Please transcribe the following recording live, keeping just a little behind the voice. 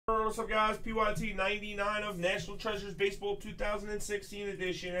What's up, guys? PYT 99 of National Treasures Baseball 2016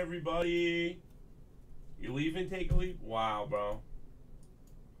 edition, everybody. You leaving? Take a leave? Wow, bro.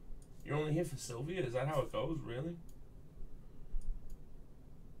 You're only here for Sylvia? Is that how it goes? Really?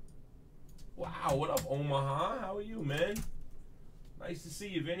 Wow, what up, Omaha? How are you, man? Nice to see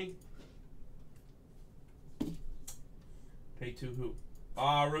you, Vinny. Pay to who?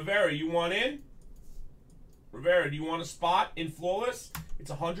 Rivera, you want in? Rivera, do you want a spot in Flawless?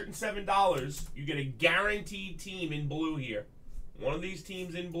 It's $107. You get a guaranteed team in blue here. One of these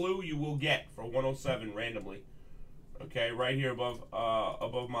teams in blue you will get for $107 randomly. Okay, right here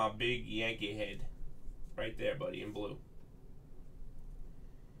above my big Yankee head. Right there, buddy, in blue.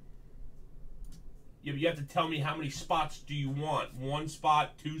 Yeah, but you have to tell me how many spots do you want. 1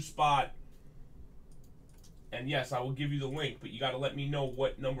 spot, 2 spot. And yes, I will give you the link, but you got to let me know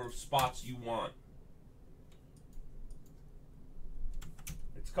what number of spots you want.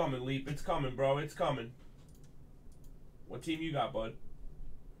 It's coming, Leap. It's coming, bro. It's coming. What team you got, bud?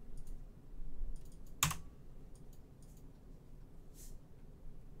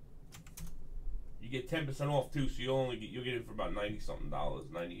 You get 10% off too, so you'll get it for about $90-something,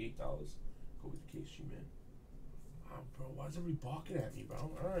 $98. Go with the case, man. Wow, bro. Why is everybody barking at me, bro?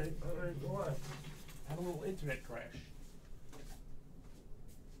 All right, go on. Had a little internet crash.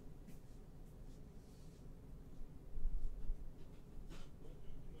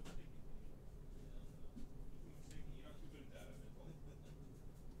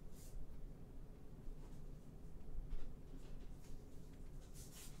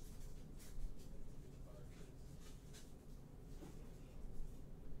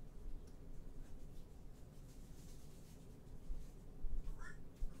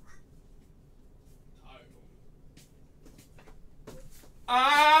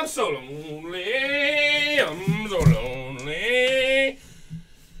 I'm so lonely, I'm so lonely.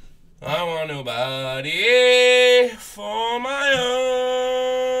 I want nobody for my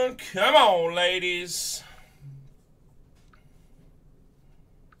own. Come on, ladies.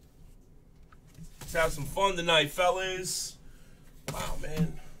 Let's have some fun tonight, fellas. Wow,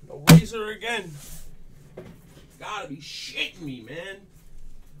 man. No razor again. Gotta be shitting me, man.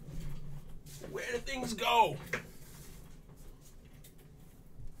 Where did things go?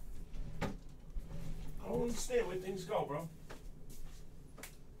 I don't understand where things go, bro. I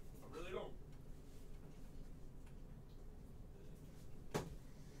really don't.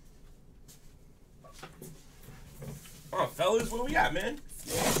 Come on, fellas, where we at, man?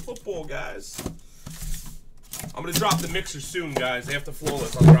 Football, guys. I'm gonna drop the mixer soon, guys. After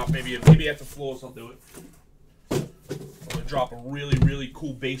Flawless, I'll drop maybe after Flawless, I'll do it. I'm gonna drop a really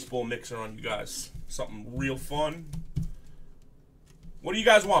cool baseball mixer on you guys. Something real fun. What do you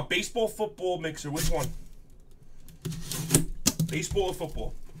guys want? Baseball, football, mixer? Which one? Baseball or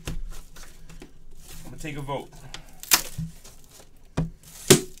football? I'm gonna take a vote.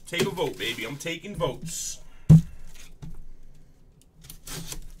 Take a vote, baby. I'm taking votes.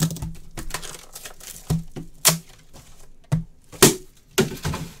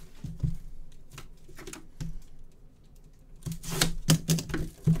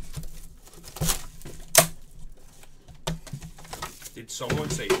 Did someone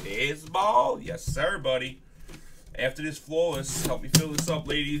say baseball? Yes, sir, buddy. After this Flawless, help me fill this up,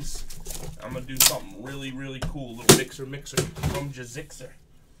 ladies. I'm going to do something really cool. A little mixer from Jazixer.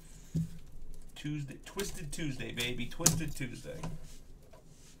 Tuesday, Twisted Tuesday, baby. Twisted Tuesday.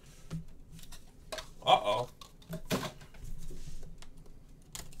 Uh-oh.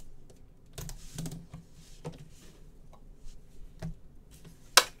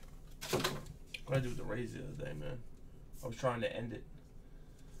 What did I do with the Rays the other day, man? I was trying to end it.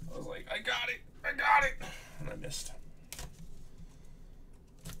 I was like, I got it. And I missed.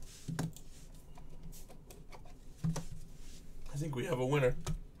 I think we have a winner.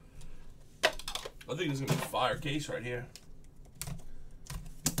 I think this is going to be a fire case right here.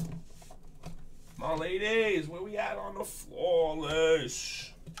 Come on, ladies. Where we at on the Flawless?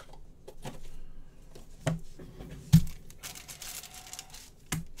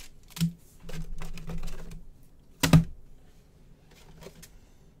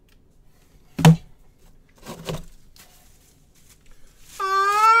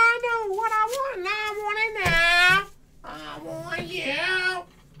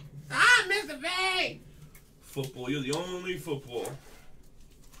 Football, you're the only football.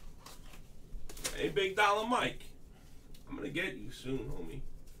 Hey, Big Dollar Mike. I'm gonna get you soon, homie.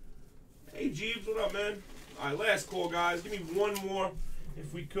 Hey, Jeeves, what up, man? All right, last call, guys. Give me one more,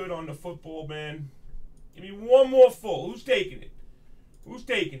 if we could, on the football, man. Give me one more full. Who's taking it? Who's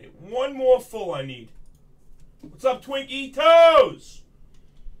taking it? One more full I need. What's up, Twinkie? Toes!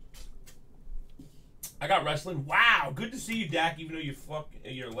 I got wrestling. Wow, good to see you, Dak. Even though you're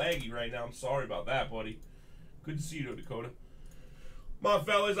laggy right now, I'm sorry about that, buddy. Good to see you, though, Dakota. Come on,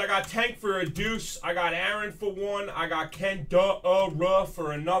 fellas. I got Tank for a deuce. I got Aaron for one. I got Ken Ruh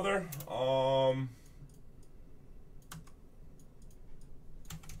for another.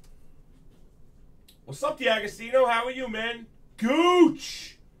 What's up, D'Agostino? How are you, man?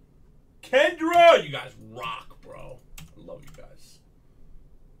 Gooch! Kendra! You guys rock, bro. I love you guys.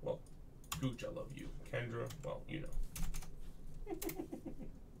 Well, Gooch, I love you. Kendra, well, you know.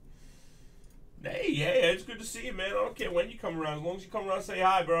 Hey, it's good to see you, man. I don't care when you come around. As long as you come around, say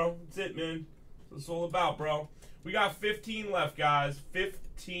hi, bro. That's it, man. That's what it's all about, bro. We got 15 left, guys.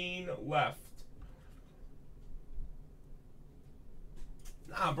 15 left.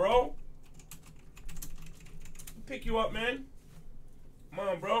 Nah, bro. Pick you up, man. Come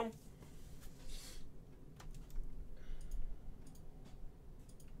on, bro.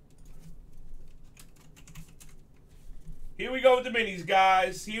 Here we go with the minis,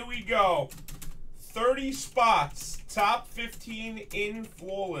 guys. Here we go. 30 spots. Top 15 in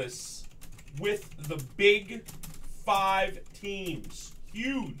flawless with the big 5 teams.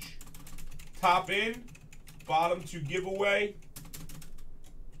 Huge. Top in, bottom to giveaway.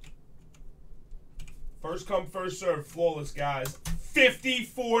 First come, first serve. Flawless, guys.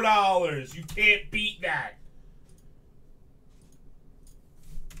 $54. You can't beat that.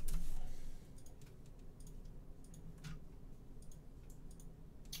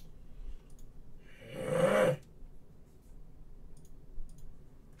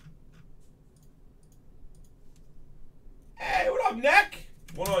 Hey, what up, Neck?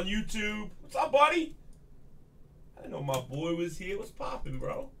 One on YouTube. What's up, buddy? I didn't know my boy was here. What's poppin',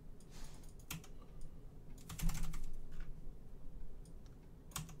 bro?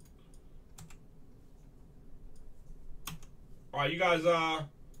 All right, you guys, let's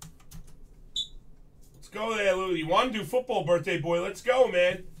go there, Lou. You want to do football, birthday boy? Let's go,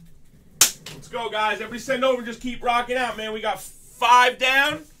 man. Let's go, guys. Everybody send over. Just keep rocking out, man. We got 5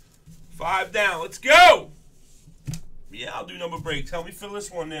 down. 5 down. Let's go. Yeah, I'll do number breaks. Help me fill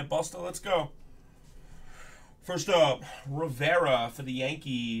this one there, Buster. Let's go. First up, Rivera for the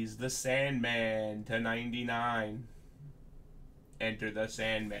Yankees. The Sandman to 99. Enter the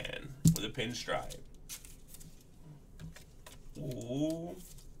Sandman with a pinstripe. Ooh,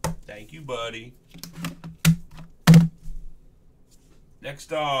 thank you, buddy.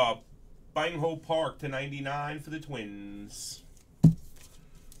 Next up, Bang-Ho Park to 99 for the Twins.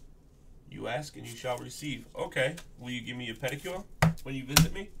 You ask and you shall receive. Okay, will you give me a pedicure when you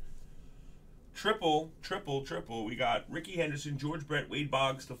visit me? Triple. We got Ricky Henderson, George Brett, Wade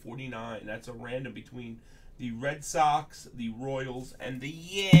Boggs to 49. That's a random between the Red Sox, the Royals, and the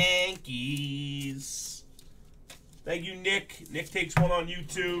Yankees. Thank you, Nick. Nick takes one on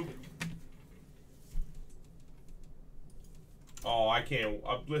YouTube. Oh, I can't.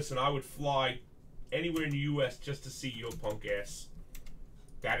 Listen, I would fly anywhere in the U.S. just to see your punk ass.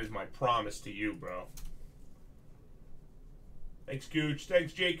 That is my promise to you, bro. Thanks, Gooch.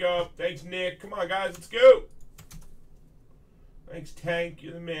 Thanks, Jacob. Thanks, Nick. Come on, guys. Let's go. Thanks, Tank.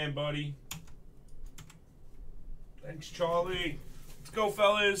 You're the man, buddy. Thanks, Charlie. Let's go,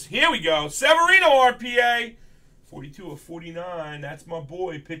 fellas. Here we go. Severino RPA. 42 of 49. That's my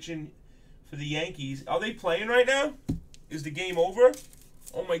boy pitching for the Yankees. Are they playing right now? Is the game over?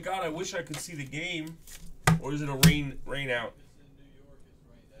 Oh my God! I wish I could see the game. Or is it a rain out? It's in New York.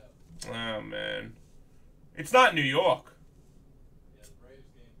 It's rained out. Oh man, it's not New York. Yeah, the Braves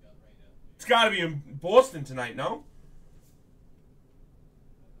game got rained out. It's got to be in Boston tonight, no?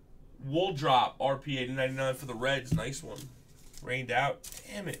 Wool drop RPA to 99 for the Reds. Nice one. Rained out.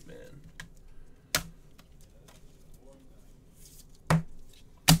 Damn it, man.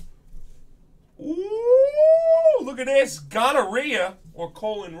 Ooh, look at this. Gonorrhea, or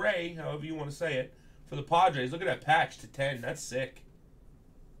Colin Ray, however you want to say it, for the Padres. Look at that patch to 10. That's sick.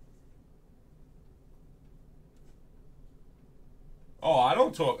 Oh, I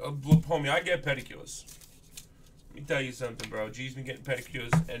don't talk. Homie, I get pedicures. Let me tell you something, bro. G's been getting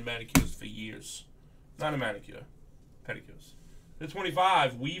pedicures and manicures for years. Not a manicure. Pedicures. The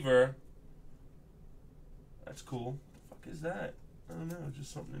 25, Weaver. That's cool. What the fuck is that? I don't know.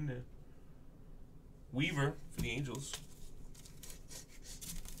 Just something in there. Weaver for the Angels.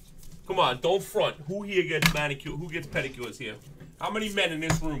 Come on, don't front. Who here gets manicure? Who gets pedicures here? How many men in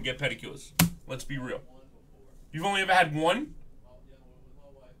this room get pedicures? Let's be real. You've only ever had one? Well, yeah, with my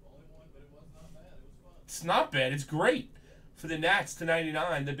wife. Only one, but it was not bad. It was fun. It's not bad. It's great. For the Nats to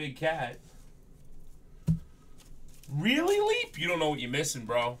 99, the big cat. Really, Leap? You don't know what you're missing,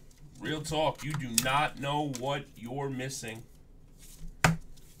 bro. Real talk. You do not know what you're missing.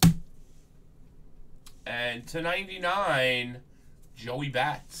 And to 99, Joey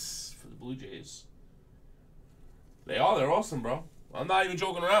Bats for the Blue Jays. They're awesome, bro. I'm not even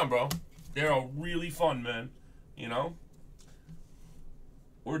joking around, bro. They're really fun, man. You know?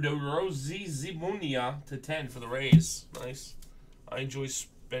 Or the Rosie Zimunia to 10 for the Rays. Nice. I enjoy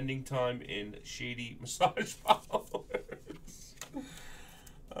spending time in shady massage parlors.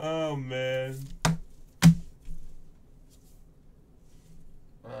 Oh, man.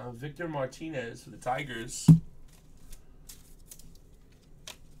 Victor Martinez for the Tigers.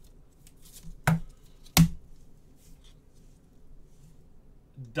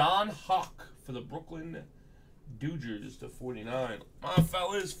 Don Hawk for the Brooklyn Dodgers to 49. My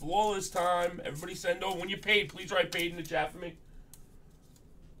fellas, flawless time. Everybody send over. When you paid, please write paid in the chat for me.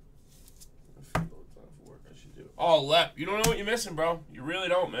 Oh, Lep. You don't know what you're missing, bro. You really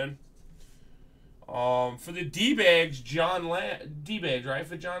don't, man. For the D-Bags, John Lamb. D-Bags, right?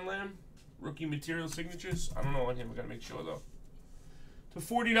 For John Lamb? Rookie material signatures. I don't know on him. We got to make sure, though. To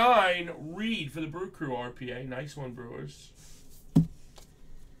 49, Reed for the Brew Crew RPA. Nice one, Brewers.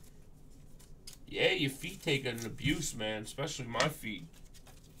 Yeah, your feet take an abuse, man. Especially my feet.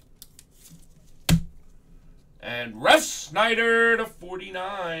 And Ref Snyder to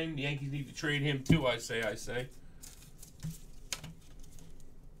 49. The Yankees need to trade him, too, I say.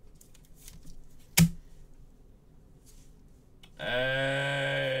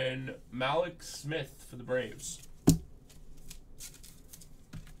 And Malik Smith for the Braves.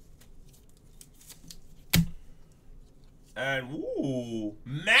 And, ooh,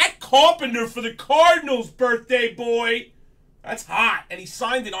 Matt Carpenter for the Cardinals, birthday boy. That's hot. And he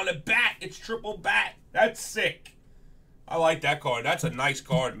signed it on a bat. It's triple bat. That's sick. I like that card. That's a nice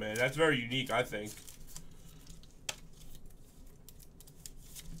card, man. That's very unique, I think.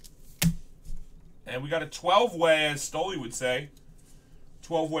 And we got a 12-way, as Stoley would say.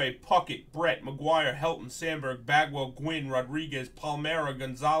 12-way, Puckett, Brett, McGuire, Helton, Sandberg, Bagwell, Gwynn, Rodriguez, Palmera,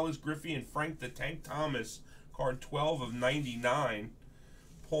 Gonzalez, Griffey, and Frank the Tank Thomas. Card 12 of 99.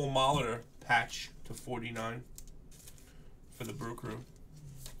 Paul Molitor, patch to 49 for the Brew Crew.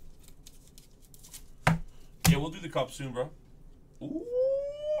 Yeah, we'll do the Cup soon, bro. Ooh,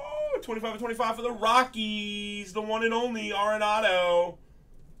 25 of 25 for the Rockies. The one and only Arenado.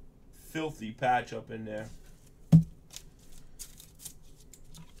 Filthy patch up in there.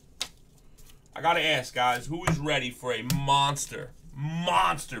 I gotta ask, guys, who is ready for a monster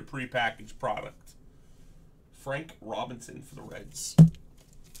prepackaged product? Frank Robinson for the Reds.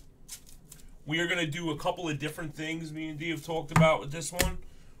 We are gonna do a couple of different things me and D have talked about with this one.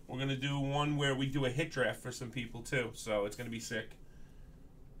 We're gonna do one where we do a hit draft for some people too, so it's gonna be sick.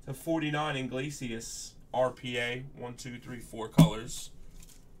 To 49 Iglesias, RPA, 1, 2, 3, 4 colors.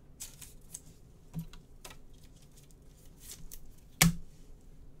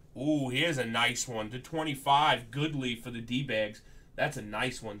 Ooh, here's a nice one. To 25, Goodley for the D-Bags. That's a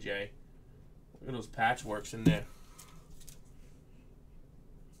nice one, Jay. Look at those patchworks in there.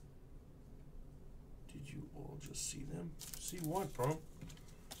 Did you all just see them? See what, bro?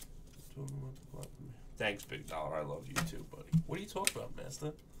 Thanks, Big Dollar. I love you too, buddy. What are you talking about,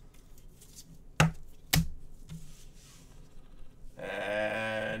 Master?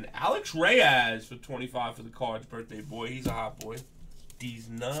 And Alex Reyes for 25 for the Cards, birthday boy. He's a hot boy. These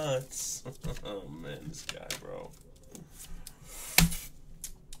nuts. Oh, man, this guy, bro.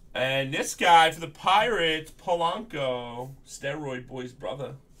 And this guy for the Pirates, Polanco, Steroid Boy's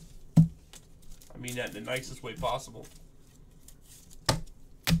brother. I mean that in the nicest way possible.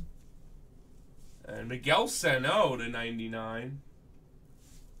 And Miguel Sano to 99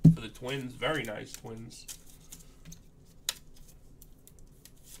 for the Twins. Very nice Twins.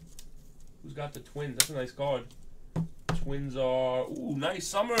 Who's got the Twins? That's a nice card. Twins are... Ooh, nice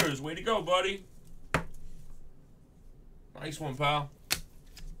Summers. Way to go, buddy. Nice one, pal.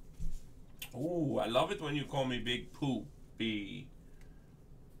 Ooh, I love it when you call me Big Poopy.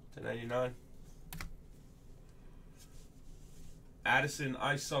 To 99. Addison,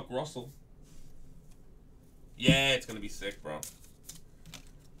 I Suck Russell. Yeah, it's going to be sick, bro.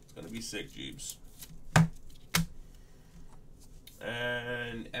 It's going to be sick, Jeebs.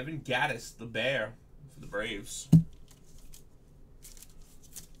 And Evan Gattis, the Bear, for the Braves.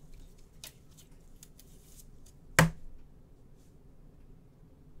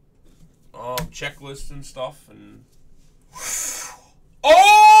 Checklists and stuff, and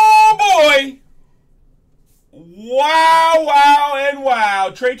oh boy! Wow, and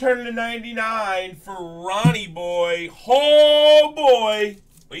wow. Trey Turner to 99 for Ronnie boy. Oh boy!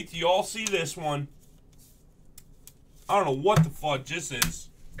 Wait till you all see this one. I don't know what the fudge this is.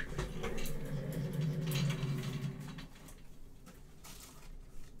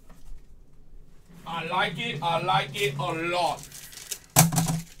 I I like it. I like it a lot.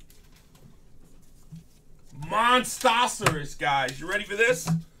 Monstosaurus, guys. You ready for this?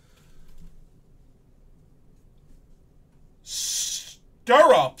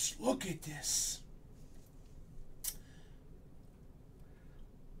 Stirrups. Look at this.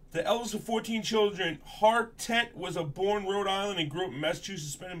 The eldest of 14 children, Hartet was born in Rhode Island and grew up in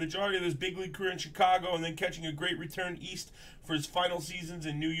Massachusetts, spending the majority of his big league career in Chicago and then catching a great return east for his final seasons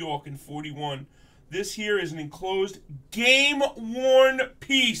in New York in '41. This here is an enclosed, game-worn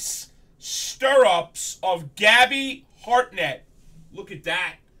piece, stirrups of Gabby Hartnett. Look at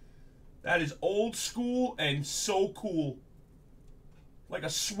that. That is old school and so cool. Like a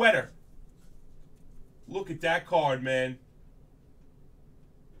sweater. Look at that card, man.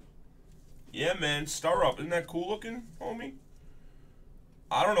 Yeah, man, stirrup. Isn't that cool looking, homie?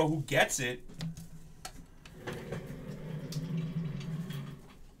 I don't know who gets it.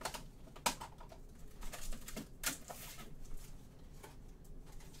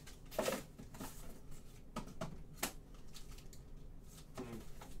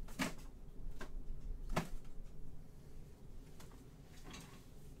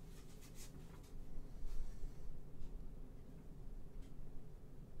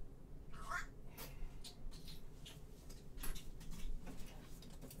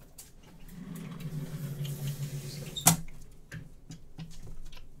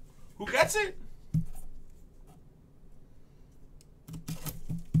 Who gets it?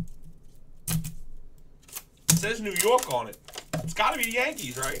 It says New York on it. It's got to be the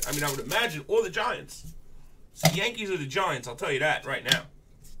Yankees, right? I mean, I would imagine, or the Giants. It's the Yankees or the Giants, I'll tell you that right now.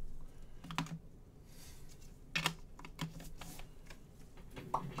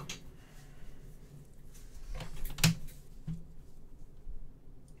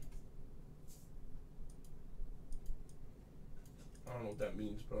 I don't know what that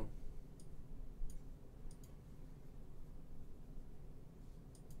means, bro.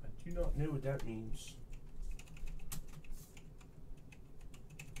 I do not know what that means.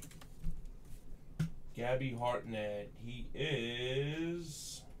 Gabby Hartnett. He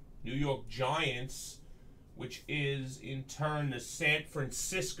is New York Giants, which is in turn the San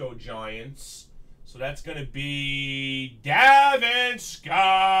Francisco Giants. So that's going to be Davin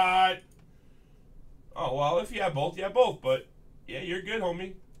Scott. Oh, well, if you have both, you have both. But, yeah, you're good,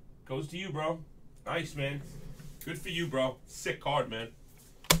 homie. Goes to you, bro. Nice, man. Good for you, bro. Sick card, man.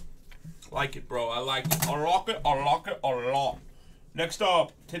 Like it, bro. I like it. I like it. I like it a lot. Next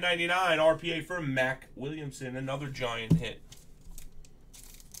up, 1099 RPA for Mac Williamson. Another Giant hit.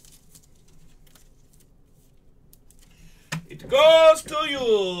 It goes to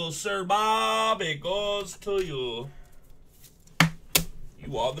you, Sir Bob. It goes to you.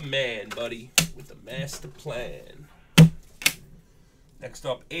 You are the man, buddy, with the master plan. Next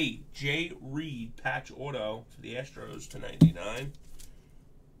up, J. Reed patch auto for the Astros to 99.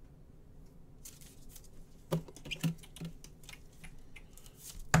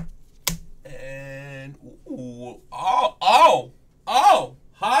 And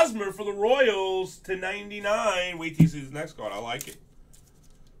Hosmer for the Royals to 99. Wait till you see this next card. I like it.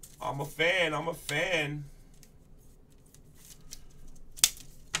 I'm a fan. I'm a fan.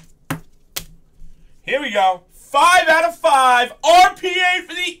 Here we go. 5 out of 5. RPA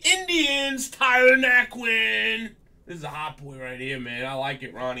for the Indians. Tyler Naquin. This is a hot boy right here, man. I like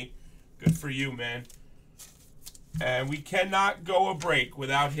it, Ronnie. Good for you, man. And we cannot go a break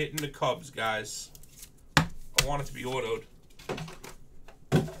without hitting the Cubs, guys. I want it to be autoed.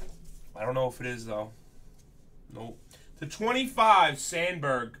 I don't know if it is, though. Nope. To 25,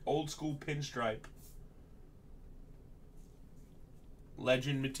 Sandberg. Old school pinstripe.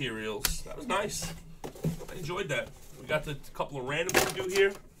 Legend materials. That was nice. I enjoyed that. We got the couple of randoms to do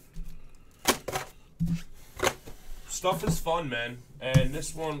here. Stuff is fun, man. And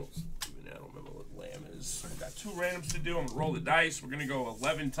this one, I don't remember what Lamb is. I got 2 randoms to do. I'm going to roll the dice. We're going to go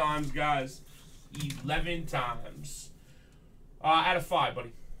 11 times, guys. 11 times. Out of 5,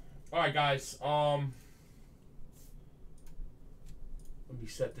 buddy. All right, guys. Let me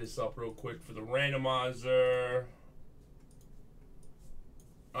set this up real quick for the randomizer.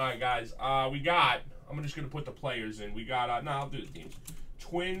 All right, guys. We got, I'm just going to put the players in. We got, no, I'll do the teams.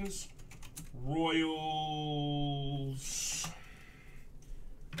 Twins, Royals,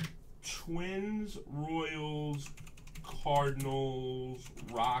 Cardinals,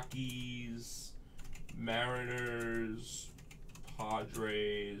 Rockies, Mariners,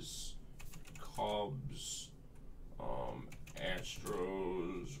 Padres, Cubs,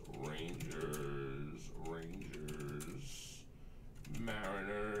 Astros, Rangers,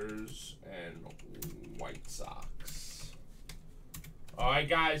 Mariners, and White Sox. All right,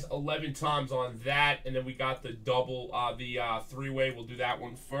 guys, 11 times on that, and then we got the double, the three-way. We'll do that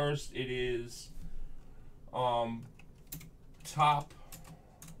one first. It is top,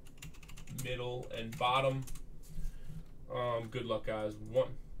 middle, and bottom. Good luck, guys. 1,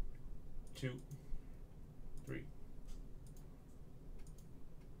 2, 3.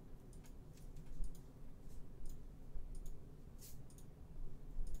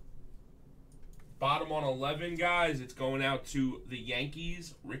 Bottom on 11, guys. It's going out to the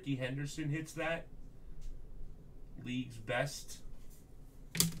Yankees. Ricky Henderson hits that. League's best.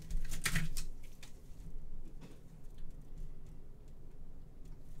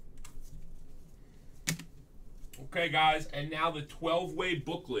 Okay, guys, and now the 12-way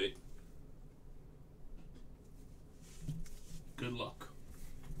booklet. Good luck.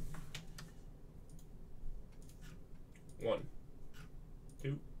 1,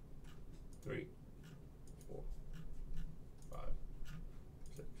 2, 3, 4, 5,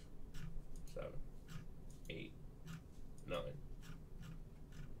 6, 7, 8, 9. What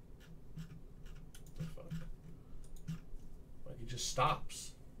the fuck? Like it just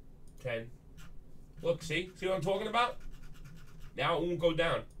stops. 10. Look, see what I'm talking about? Now it won't go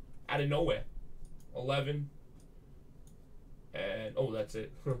down out of nowhere. 11. And, oh, that's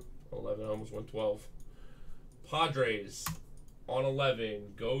it. 11, I almost went 12. Padres on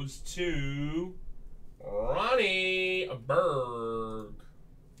 11 goes to Ronnie Berg.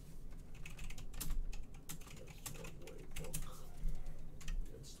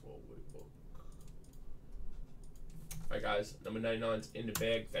 That's 12-way book. All right, guys, number 99's in the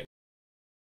bag. Thanks.